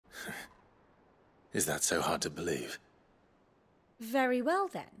Is that so hard to believe? Very well,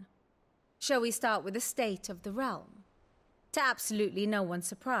 then. Shall we start with the state of the realm? To absolutely no one's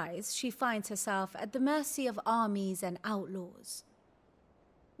surprise, she finds herself at the mercy of armies and outlaws.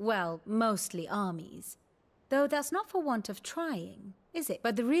 Well, mostly armies. Though that's not for want of trying, is it?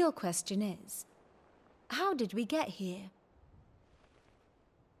 But the real question is, how did we get here?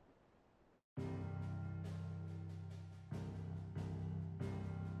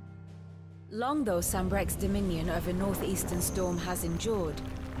 Long though Sambrek's dominion over northeastern storm has endured,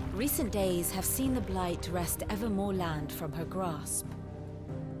 recent days have seen the Blight wrest ever more land from her grasp.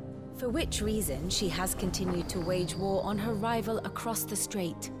 For which reason she has continued to wage war on her rival across the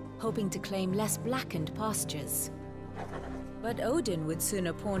strait, hoping to claim less blackened pastures. But Odin would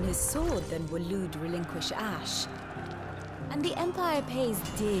sooner pawn his sword than Waloed relinquish Ash. And the Empire pays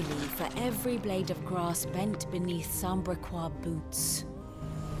dearly for every blade of grass bent beneath Sambrequois boots.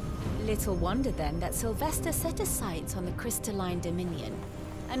 Little wonder then that Sylvester set his sights on the crystalline dominion,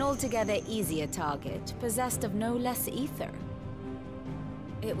 an altogether easier target, possessed of no less ether.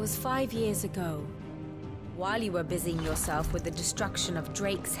 It was 5 years ago, while you were busying yourself with the destruction of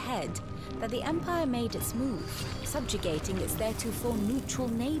Drake's head, that the Empire made its move, subjugating its theretofore neutral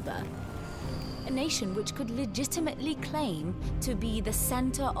neighbor. A nation which could legitimately claim to be the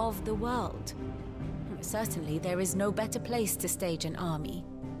center of the world. Certainly there is no better place to stage an army.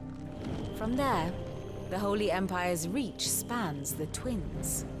 From there, the Holy Empire's reach spans the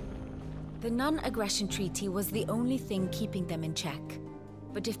Twins. The non-aggression treaty was the only thing keeping them in check.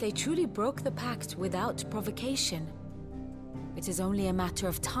 But if they truly broke the pact without provocation, it is only a matter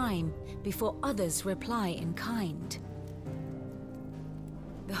of time before others reply in kind.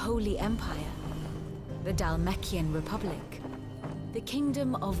 The Holy Empire, the Dhalmekian Republic, the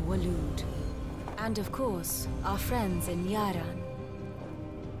Kingdom of Waloed, and of course, our friends in Yaran.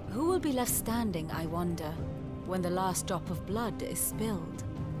 Who will be left standing, I wonder, when the last drop of blood is spilled?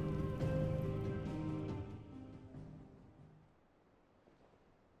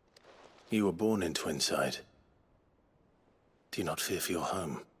 You were born in Twinside. Do you not fear for your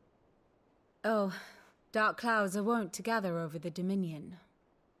home? Oh, dark clouds are wont to gather over the Dominion.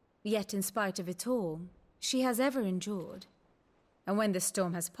 Yet in spite of it all, she has ever endured. And when the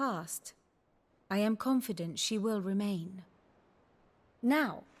storm has passed, I am confident she will remain.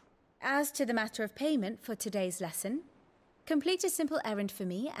 Now, as to the matter of payment for today's lesson, complete a simple errand for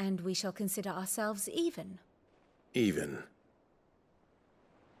me and we shall consider ourselves even. Even?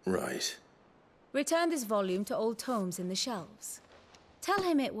 Right. Return this volume to old tomes in the shelves. Tell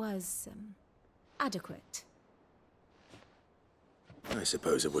him it was, adequate. I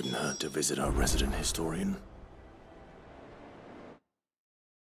suppose it wouldn't hurt to visit our resident historian.